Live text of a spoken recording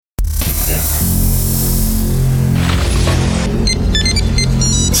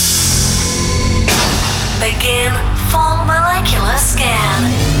Begin full molecular scan.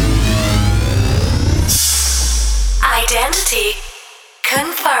 Identity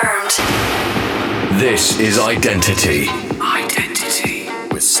confirmed. This is Identity. Identity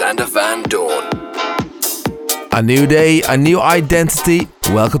with Sander van Doorn. A new day, a new identity.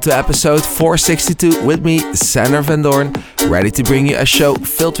 Welcome to episode 462 with me, Sander van Doorn, ready to bring you a show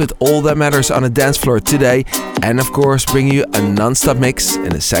filled with all that matters on the dance floor today, and of course bring you a non-stop mix in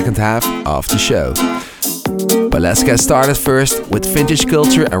the second half of the show. But let's get started first with Vintage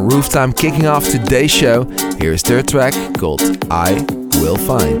Culture and Roof Time kicking off today's show. Here's their track called I Will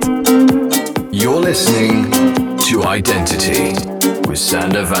Find. You're listening to Identity with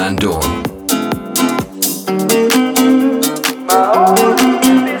Sander van Doorn.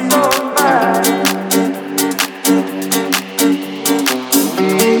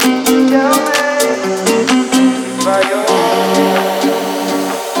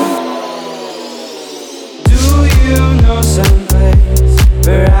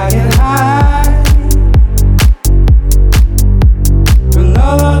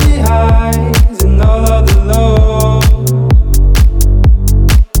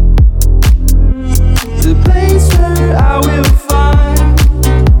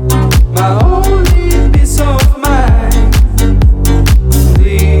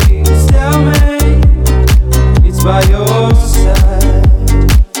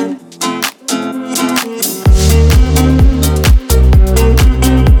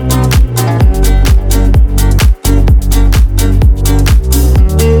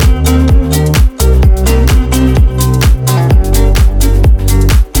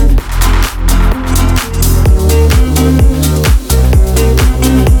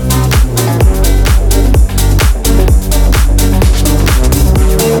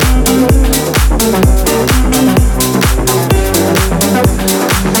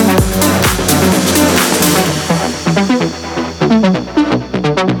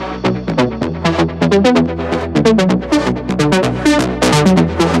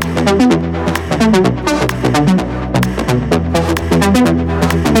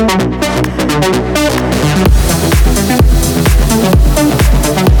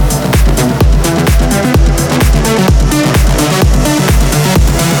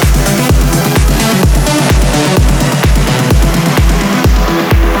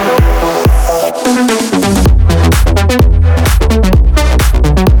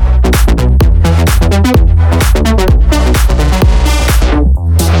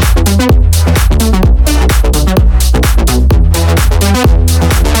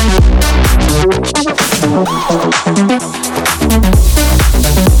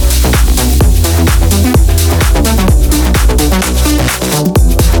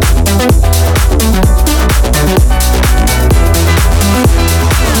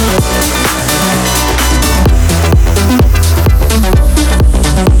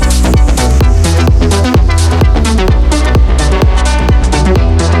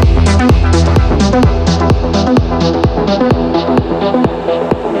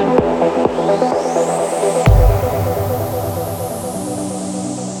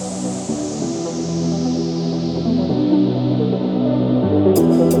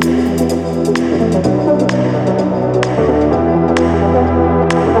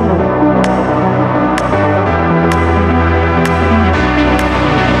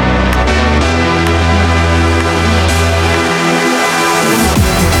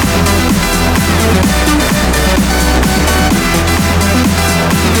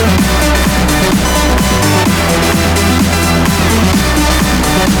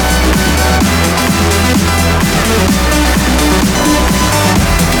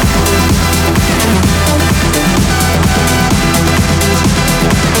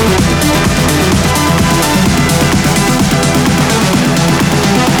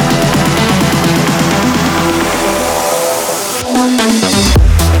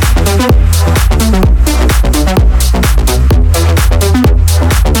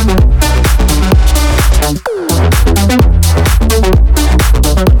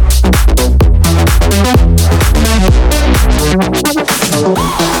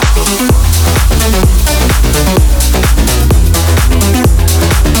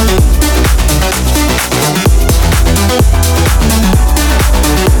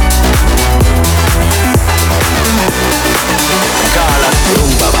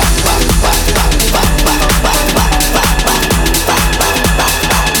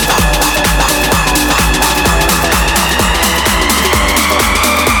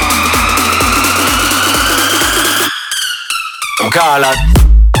 Carla.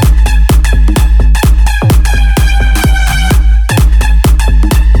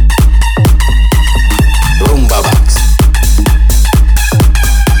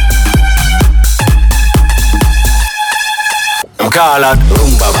 Kaalat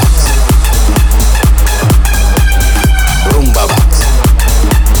Rumba Box. Rumba Box.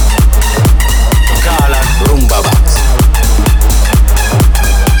 Kaalat Rumba Box.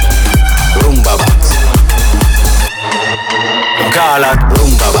 Rumba Box. Kaalat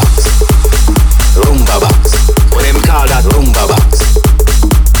Rumba Box. Rumba Box. When Kaalat Rumba Box.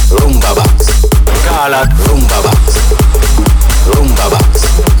 Rumba Box. Kaalat Rumba Box. Rumba Box.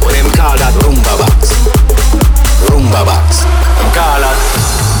 When Kaalat Rumba Box. Rumba Box. Kaalat.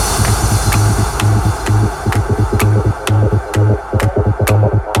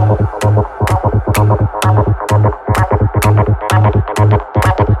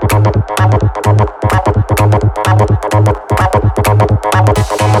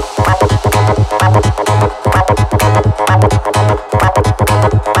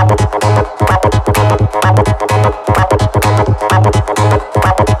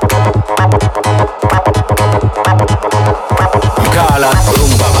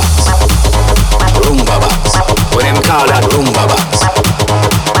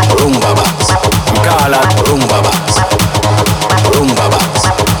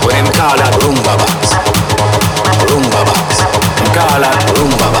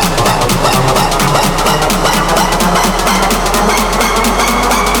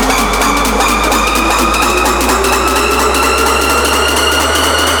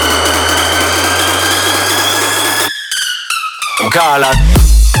 Kaalat.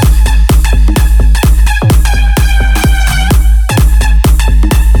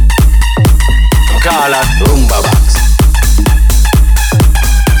 Kaalat Rumba Box.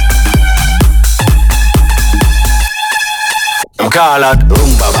 Kaalat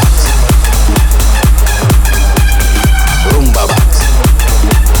Rumba Box. Rumba Box.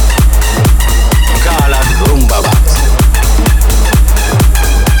 Kaalat Rumba Box.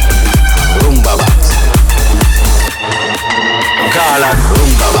 Rumba Box. Kaalat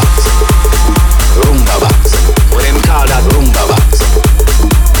Rumba Box. Rumba Box. When Kaalat Rumba Box.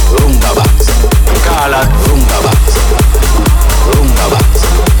 Rumba Box. Kaalat Rumba Box. Rumba Box.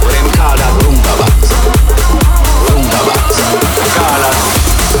 When Kaalat Rumba Box. Rumba Box. Kaalat.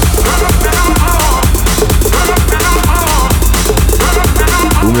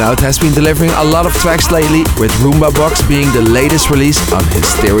 Umlaut has been delivering a lot of tracks lately, with Roomba Box being the latest release on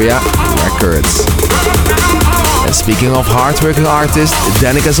Hysteria Records. And speaking of hard-working artists,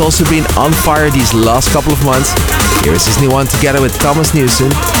 Danik has also been on fire these last couple of months. Here is his new one together with Thomas Newson.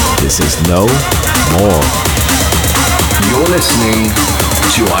 This is No More. You're listening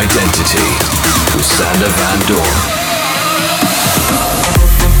to Identity with Sander Van Doorn.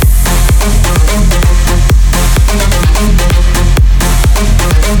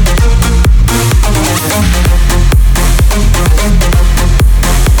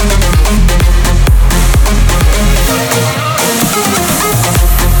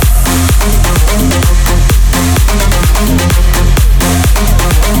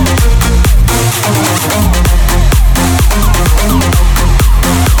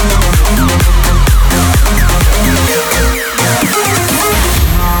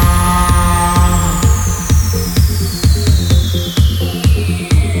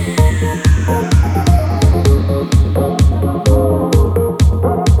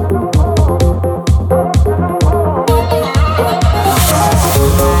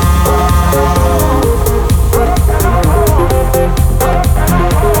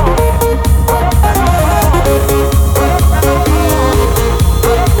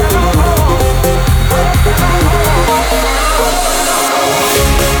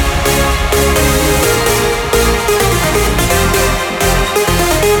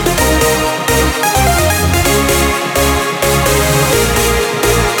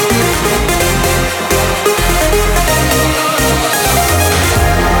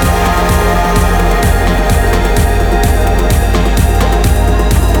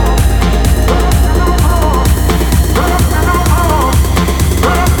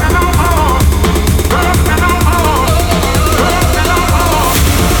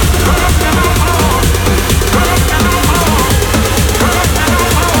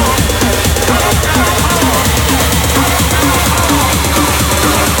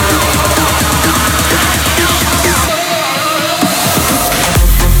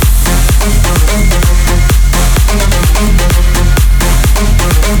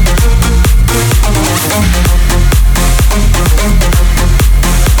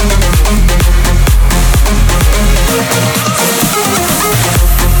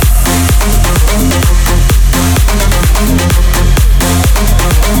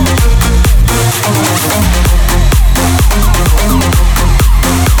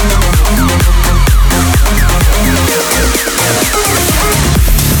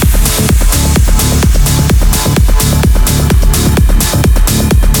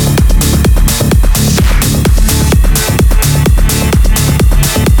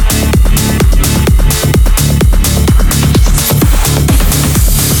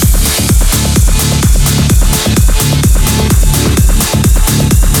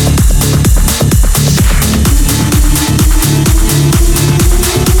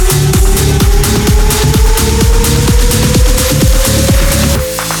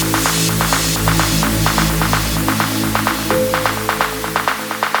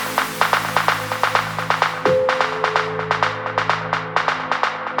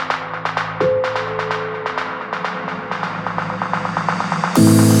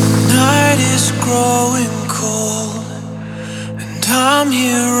 is growing cold, and I'm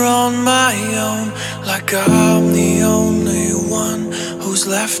here on my own, like I'm the only one who's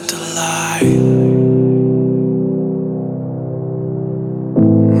left alive.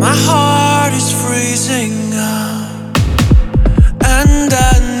 My heart is freezing up, and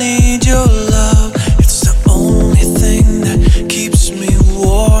I need your love. It's the only thing that keeps me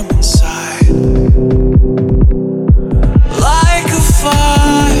warm inside. Like a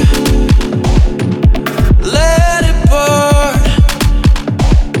fire, let it burn.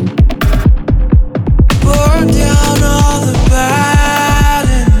 Burn down all the bad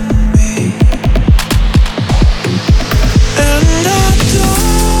in me. And I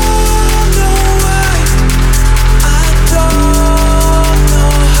don't know why, I don't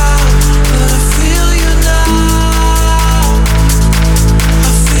know how, but I feel you now.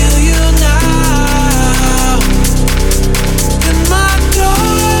 I feel you now. In my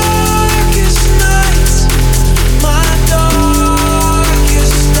darkest nights, my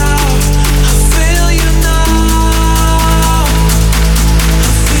darkest hour, I feel you now.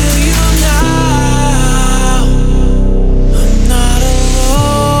 I feel you now. I'm not alone.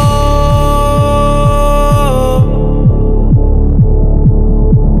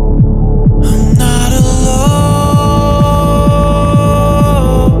 I'm not alone.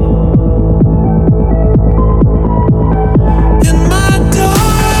 In my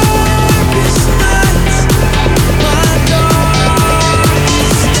darkest nights, my darkest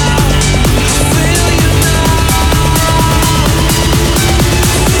hour, I feel you now.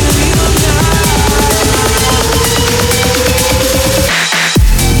 Feel you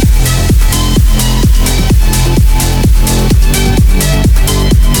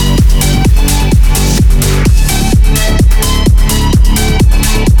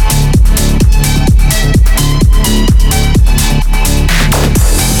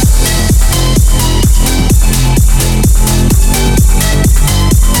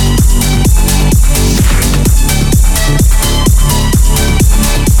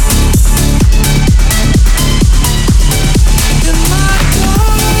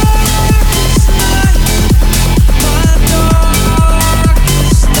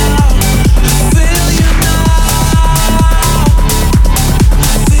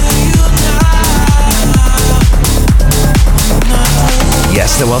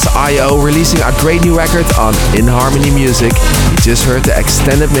Yes, that was I.O. releasing a great new record on In Harmony Music. You just heard the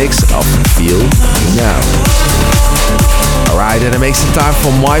extended mix of Feel You Now. Alright, and it makes it time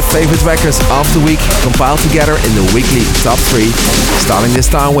for my favorite records of the week, compiled together in the weekly top 3. Starting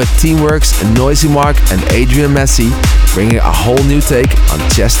this time with Teamworks, Noisy Mark and Adrian Messi, bringing a whole new take on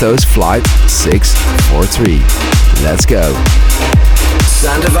Chesto's Flight 643. Let's go.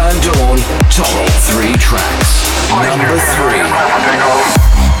 Sander Van Doorn, top 3 tracks. Number 3.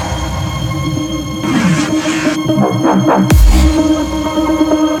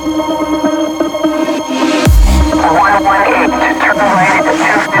 Turn right at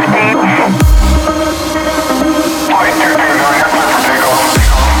 215.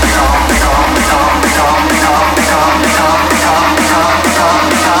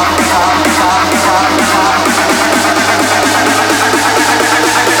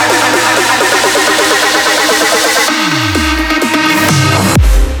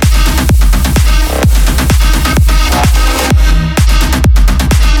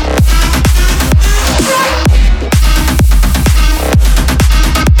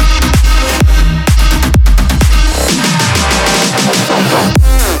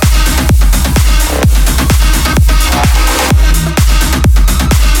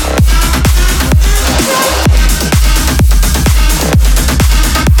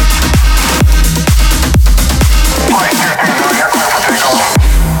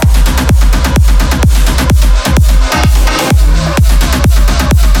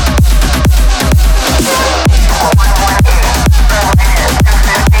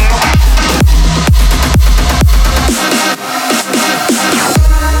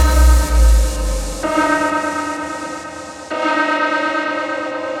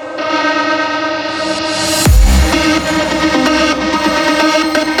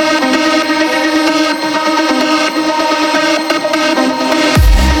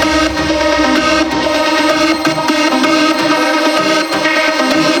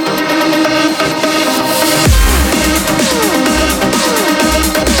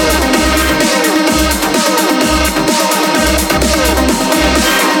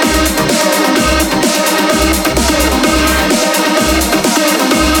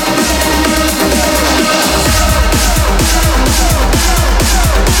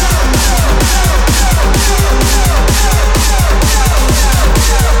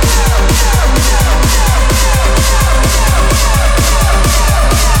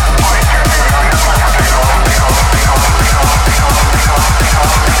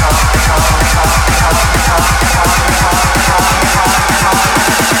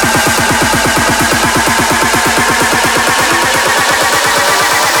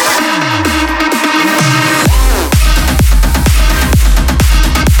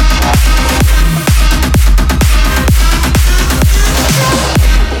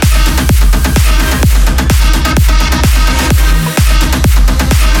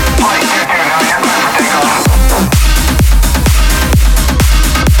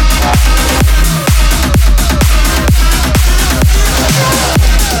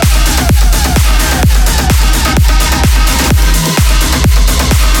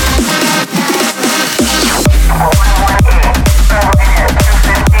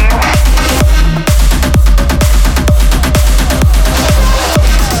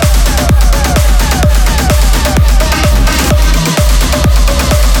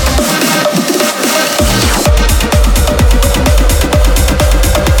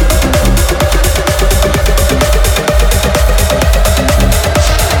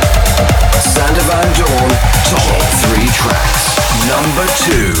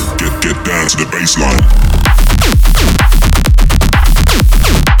 dance to the baseline.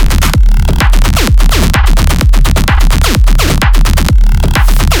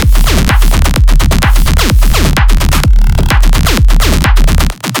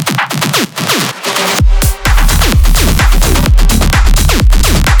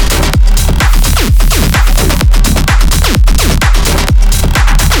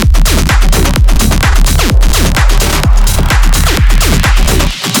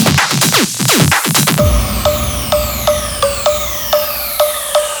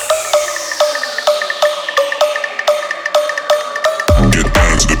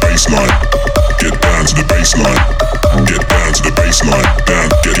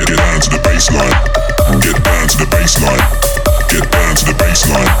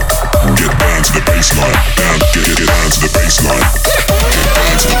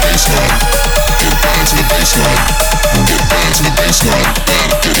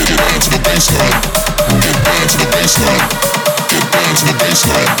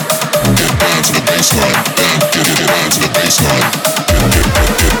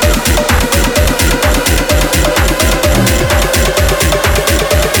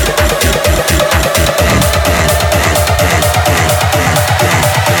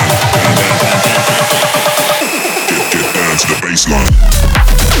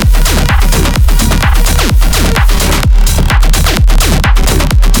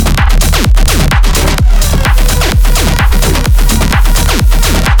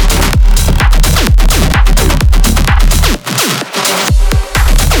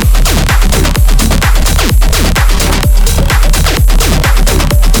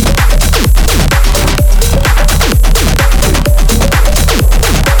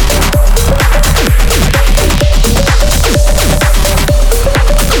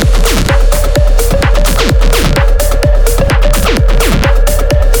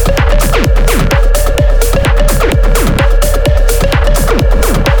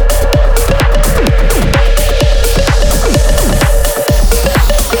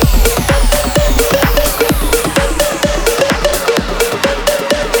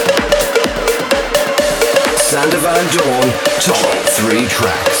 Doorn, top 3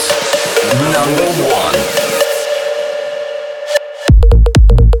 tracks. Number 1.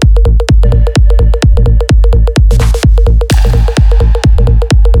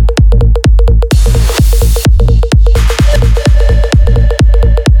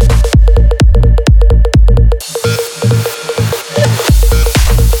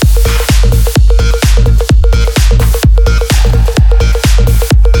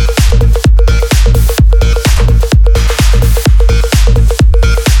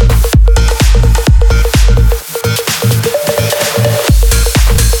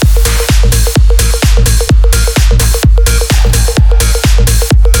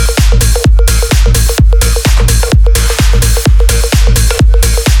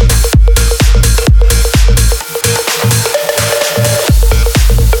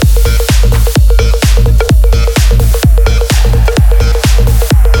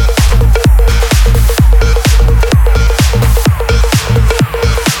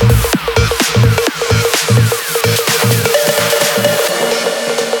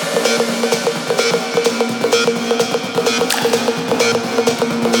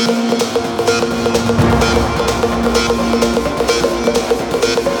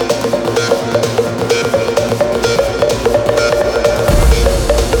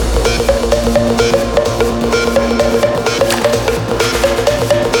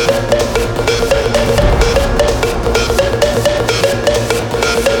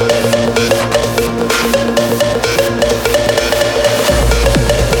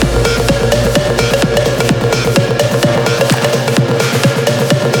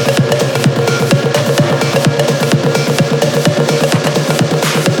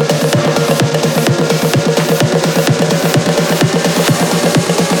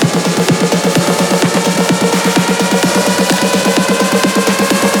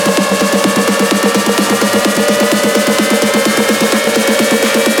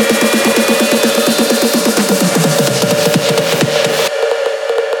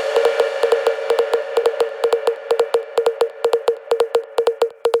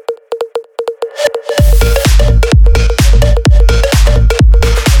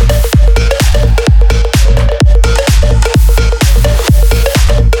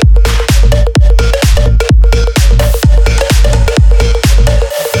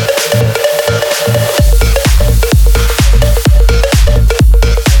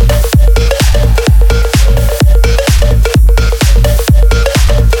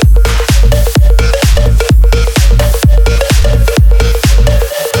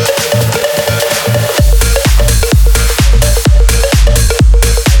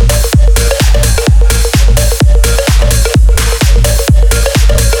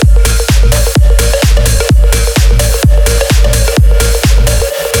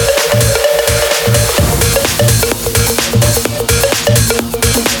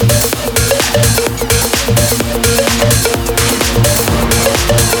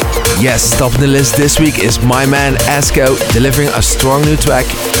 Yes, top of the list this week is my man Esco, delivering a strong new track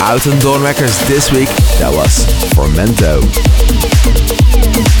out on Doorn Records this week. That was Formento.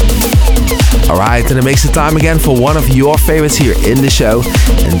 Alright, and it makes it time again for one of your favorites here in the show.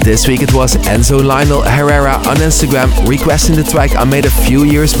 And this week it was Enzo Lionel Herrera on Instagram requesting the track I made a few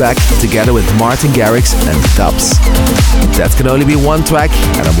years back together with Martin Garrix and Dubs. That can only be one track,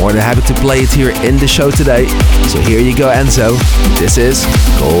 and I'm more than happy to play it here in the show today. So here you go, Enzo. This is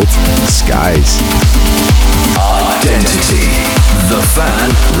Gold Skies. Identity, the fan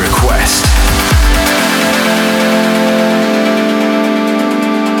request.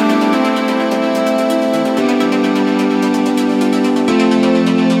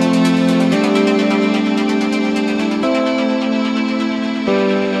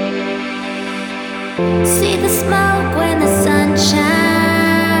 See the smoke when the sun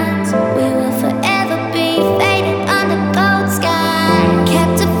shines. We will forever be faded under cold sky,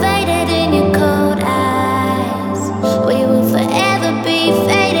 captivated in your cold eyes. We will forever be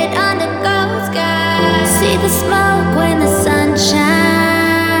faded under cold sky. See the smoke when the sun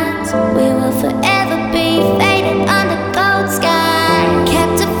shines. We will forever be faded under cold sky,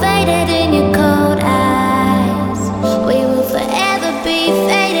 captivated in your cold eyes. We will forever be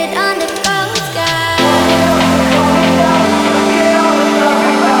faded under cold sky.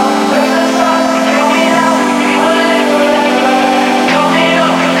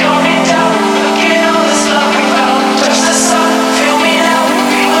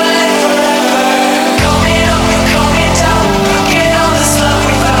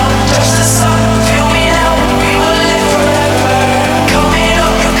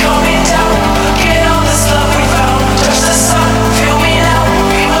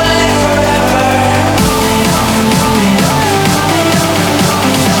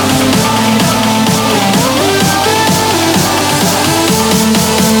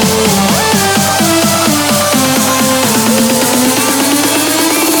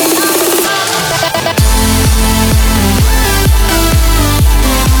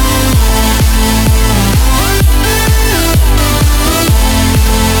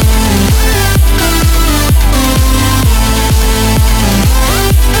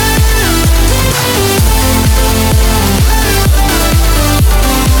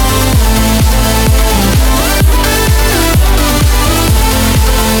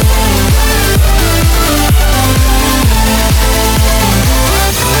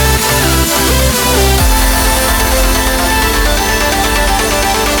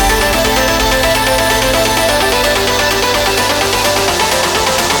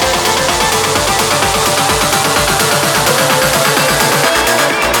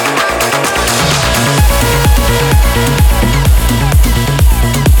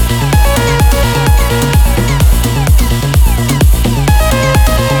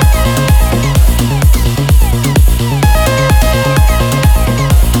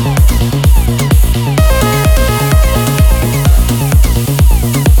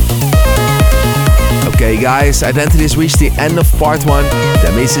 Guys, Identity has reached the end of part 1.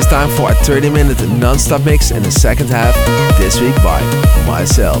 That means it's time for a 30-minute non-stop mix in the second half, this week by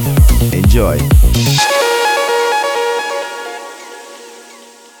myself. Enjoy.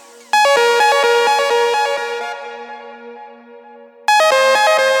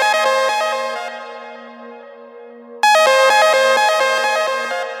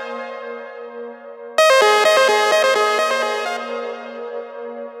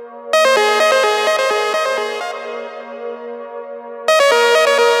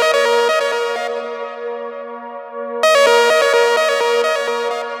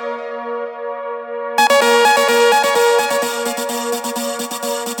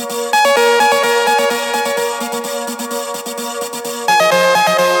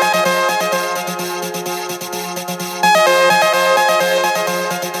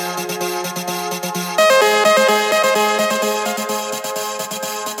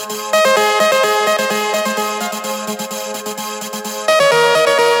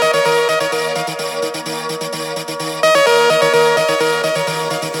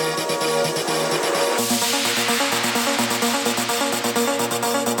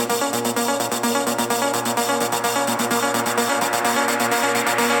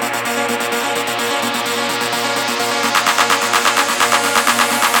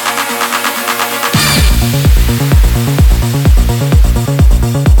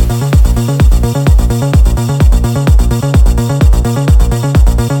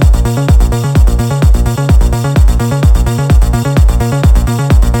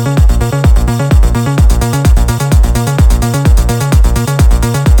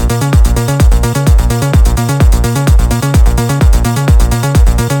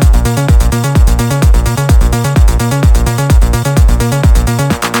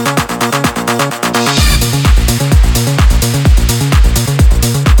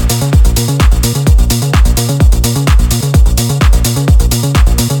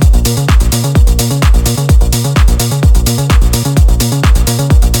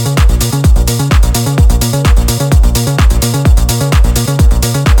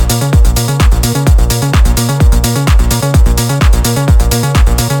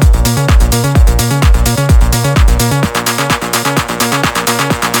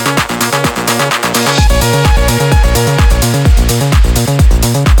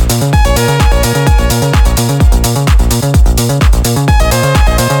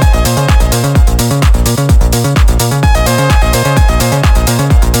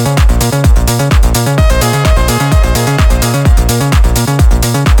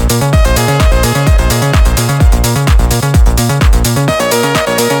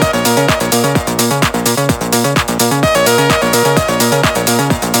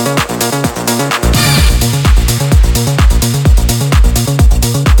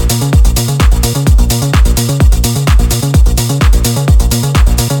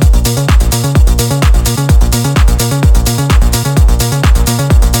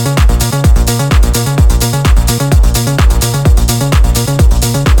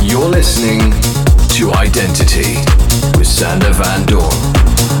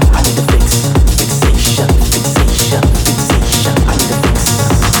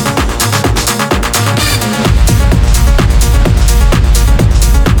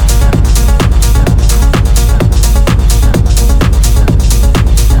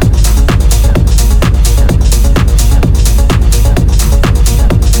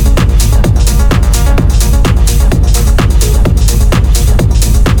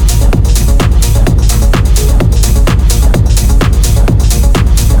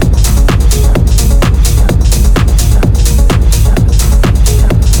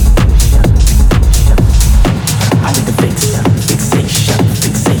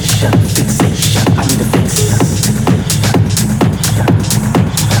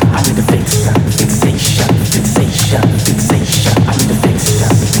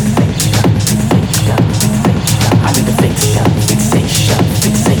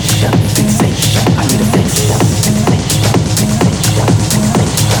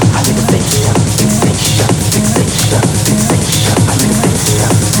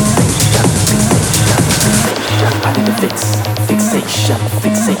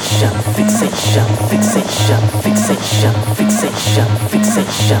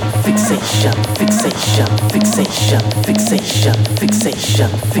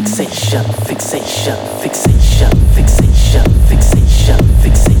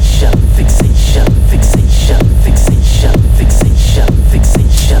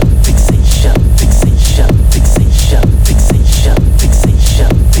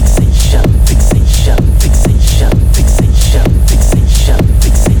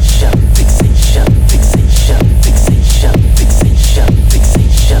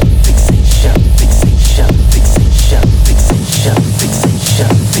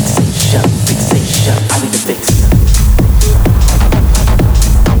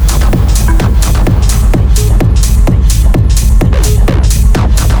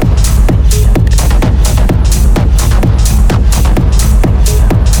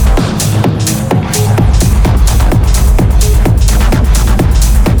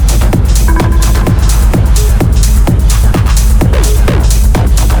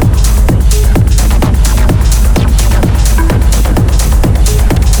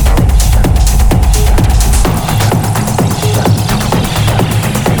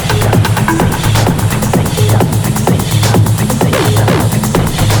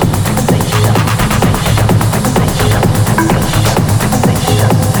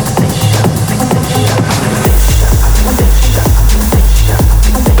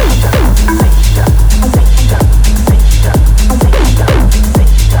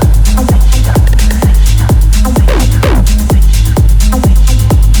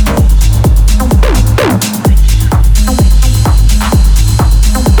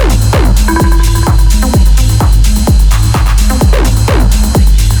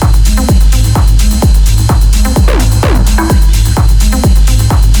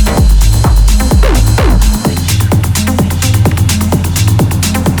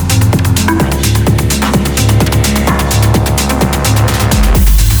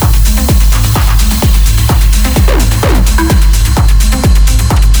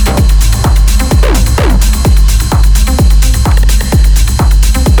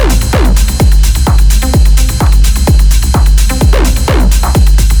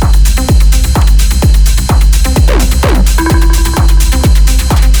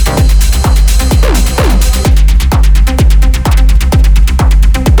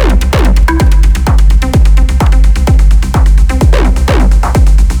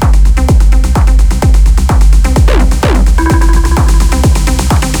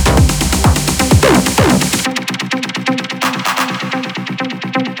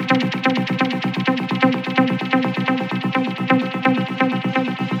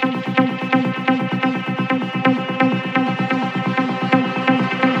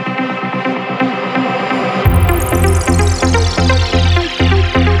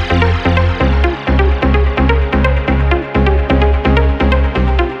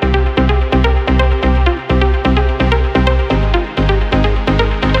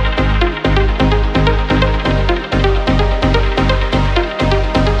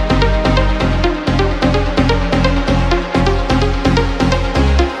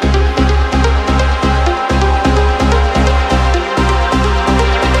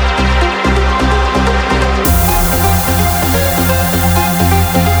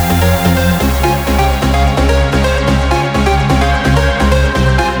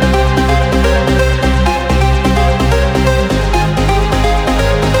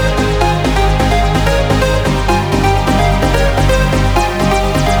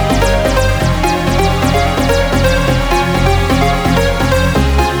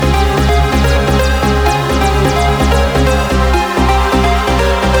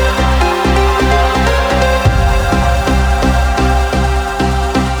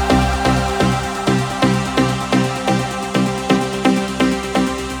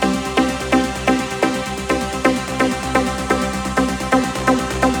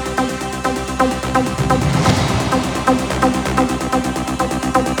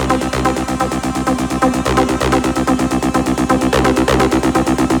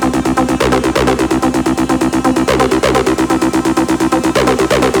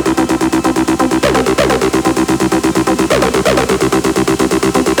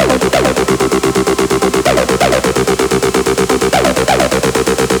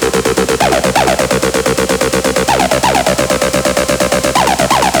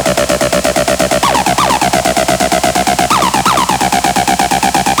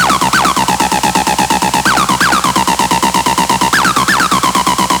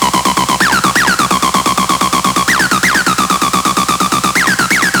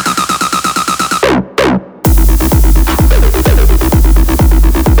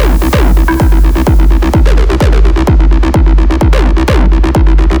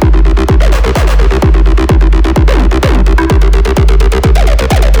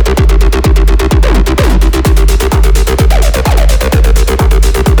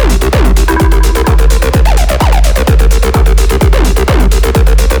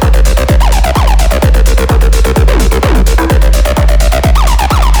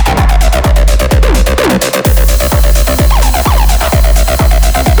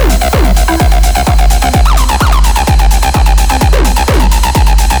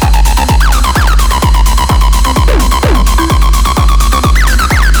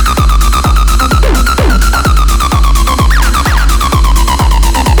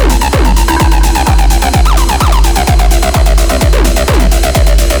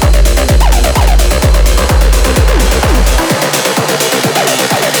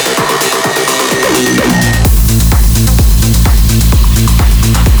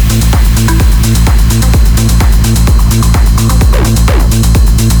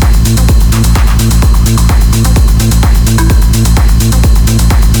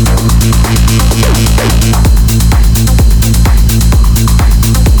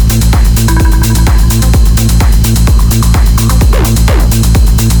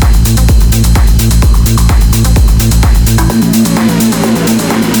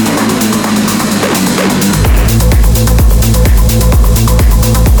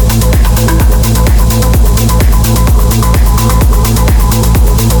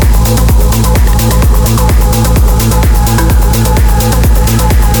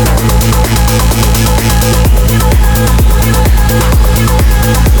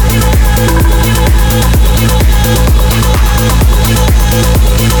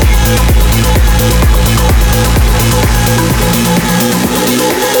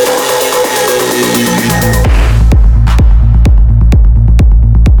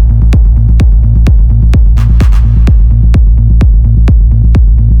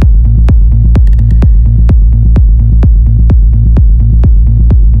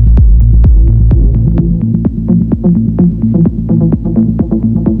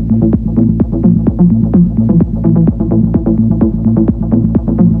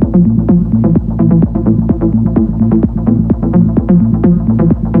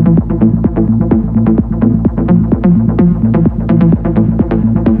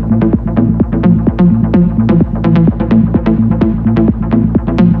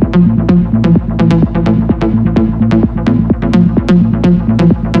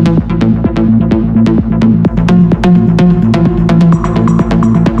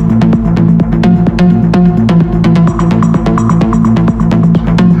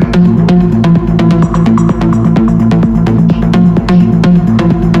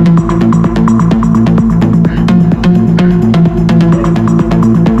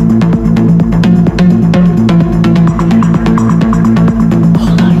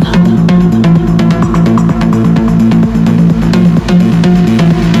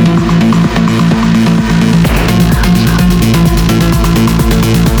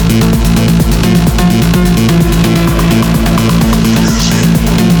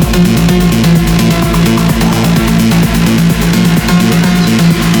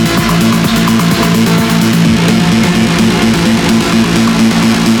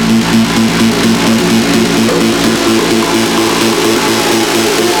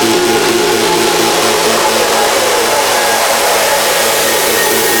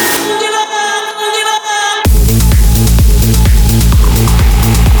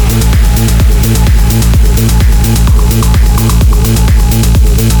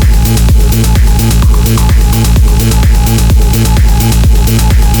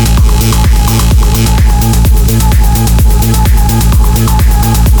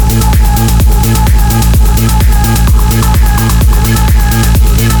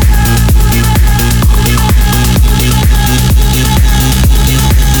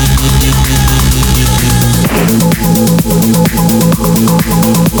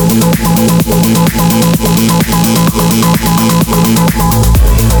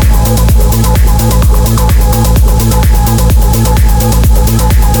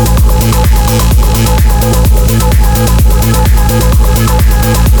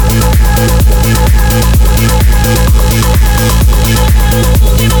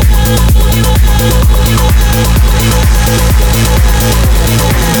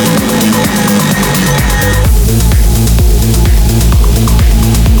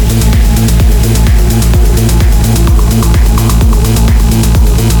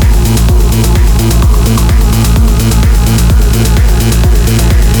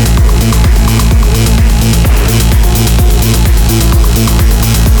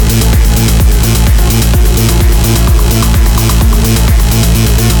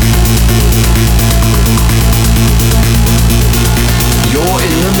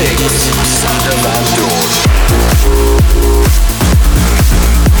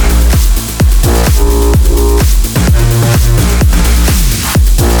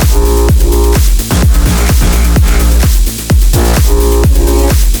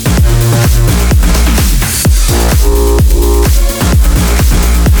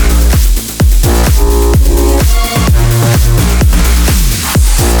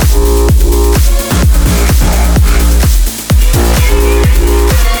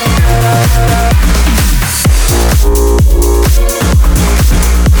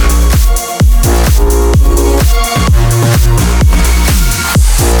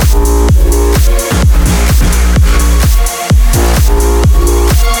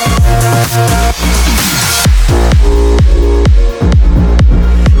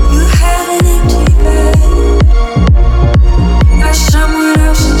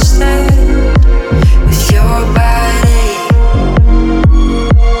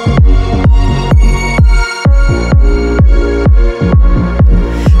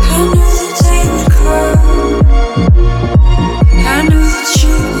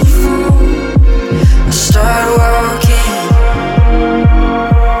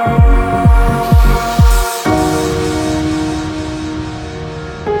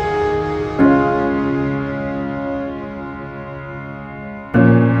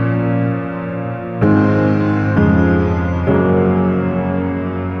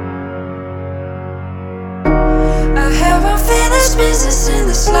 business in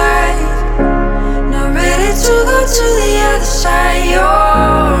this life. Not ready to go to the other side.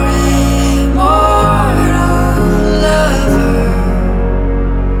 You're immortal lover.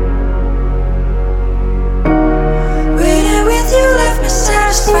 Waiting with you left me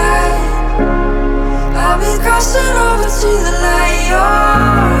satisfied. I'll be crossing over to the light.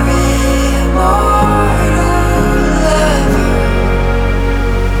 You're immortal lover.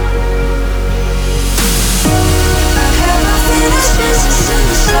 I have unfinished business in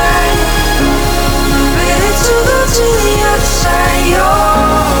this life. I'm ready to go to the other side. You're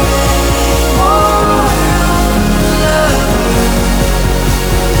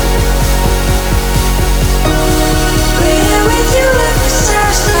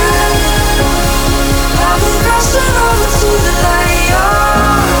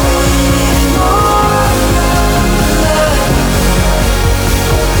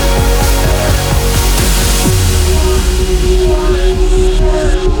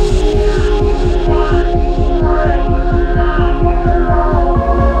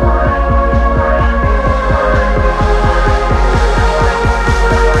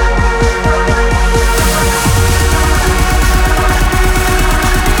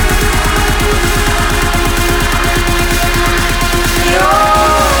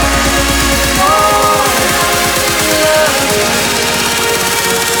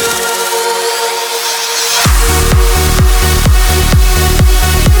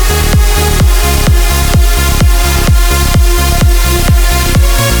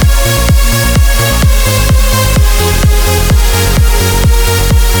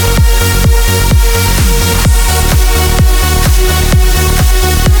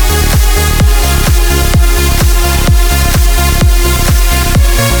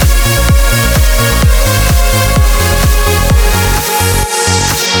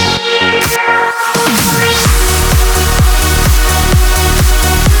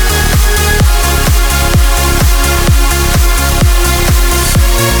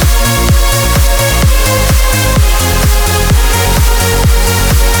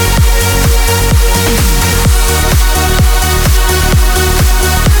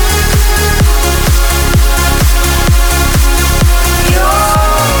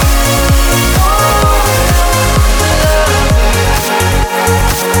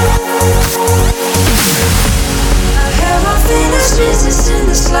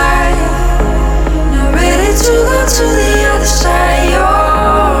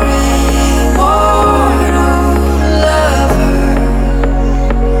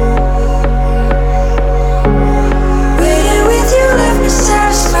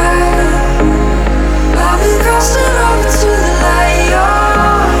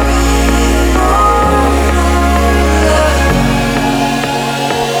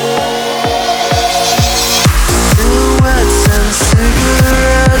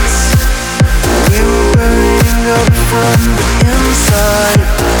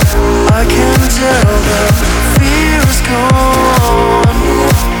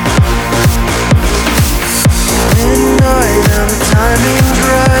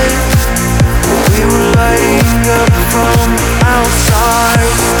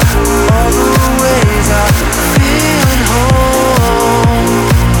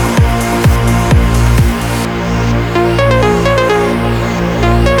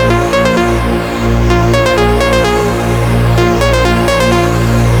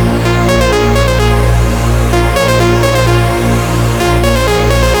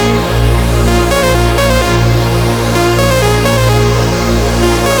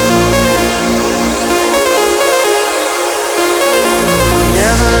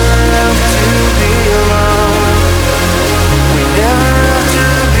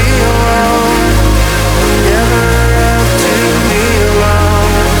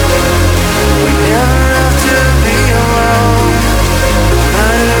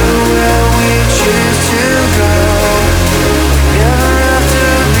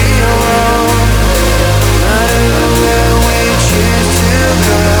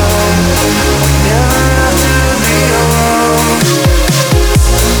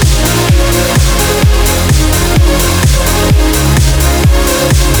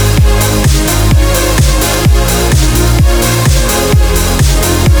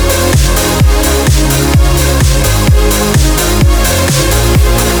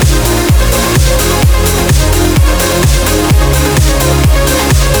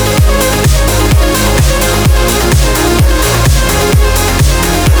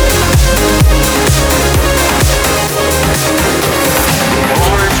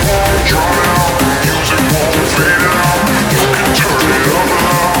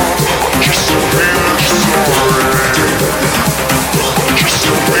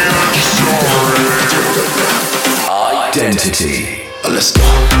Let's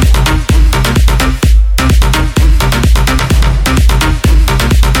go.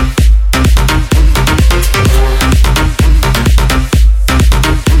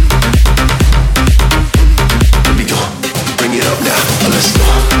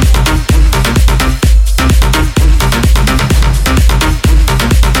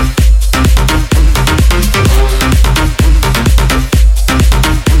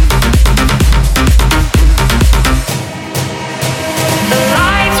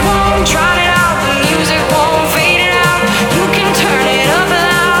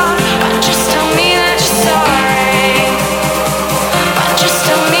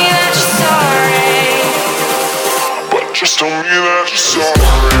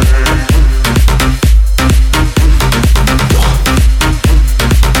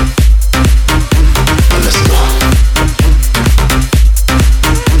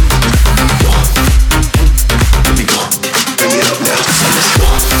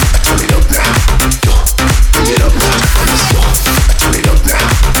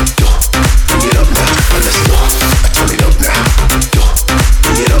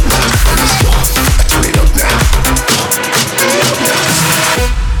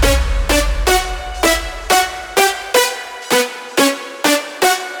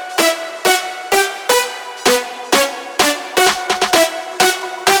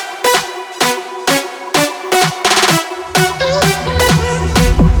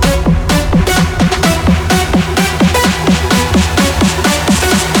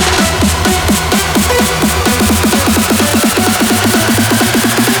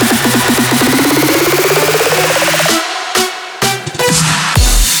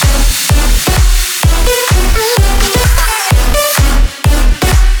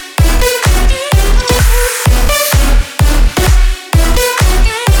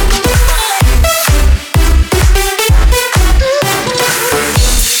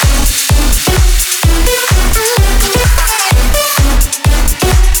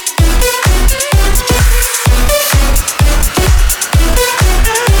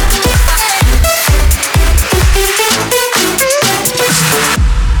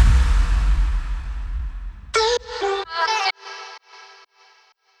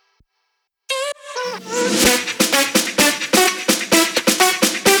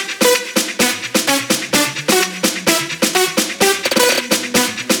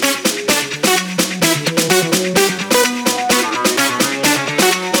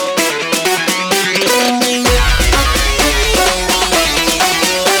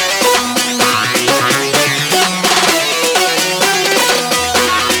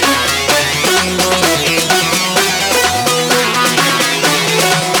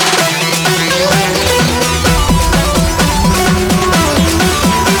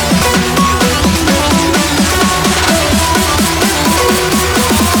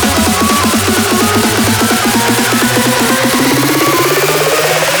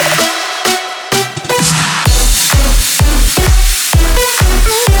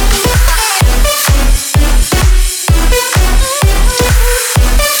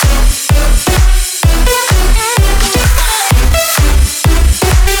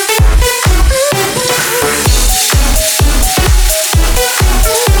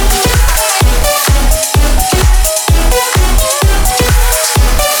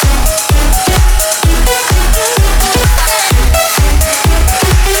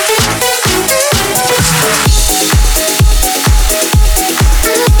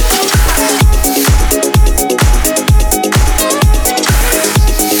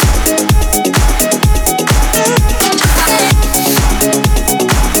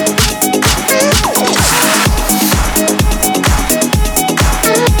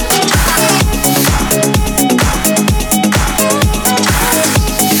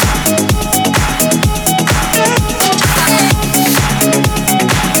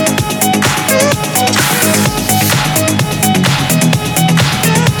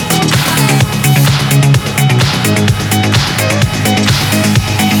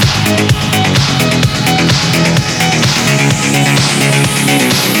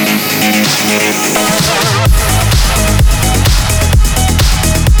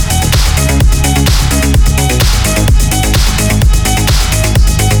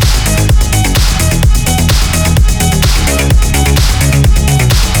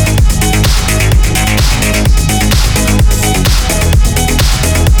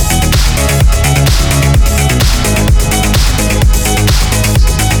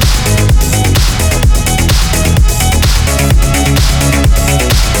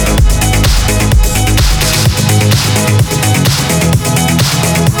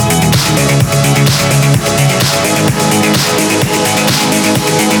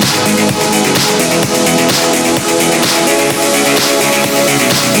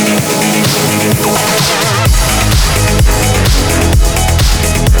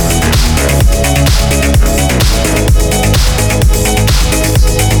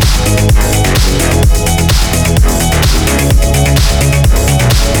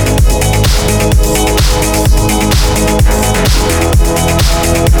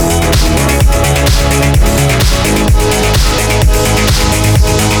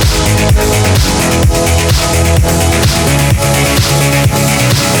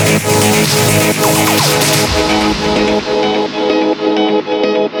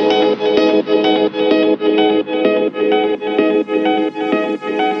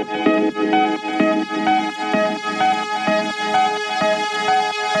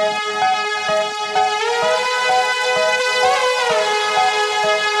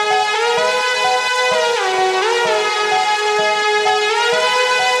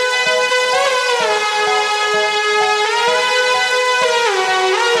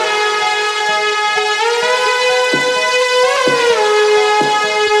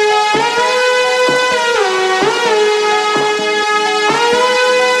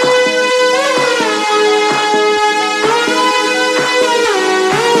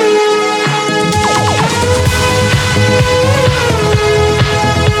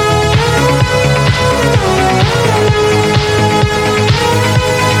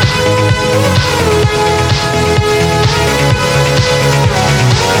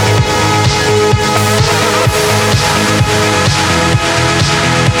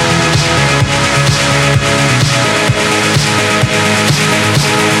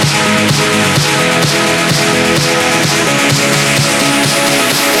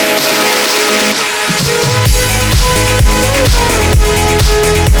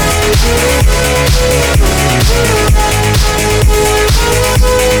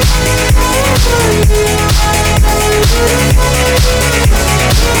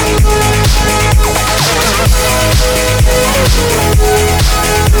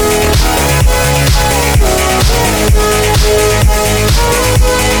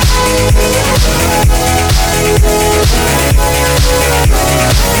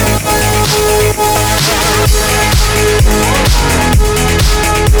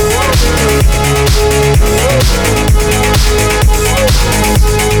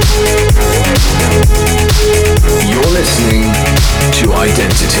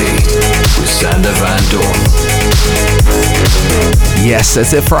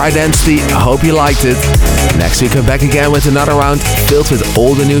 Yes, that's it for Identity. I hope you liked it. Next week I'm back again with another round filled with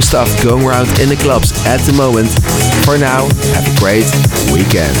all the new stuff going around in the clubs at the moment. For now, have a great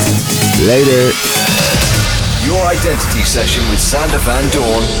weekend. Later. Your Identity session with Sander Van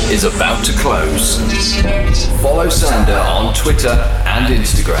Doorn is about to close. Follow Sander on Twitter and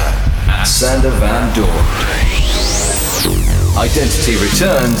Instagram at Sander Van Doorn. Identity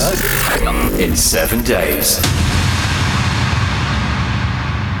returns in 7 days.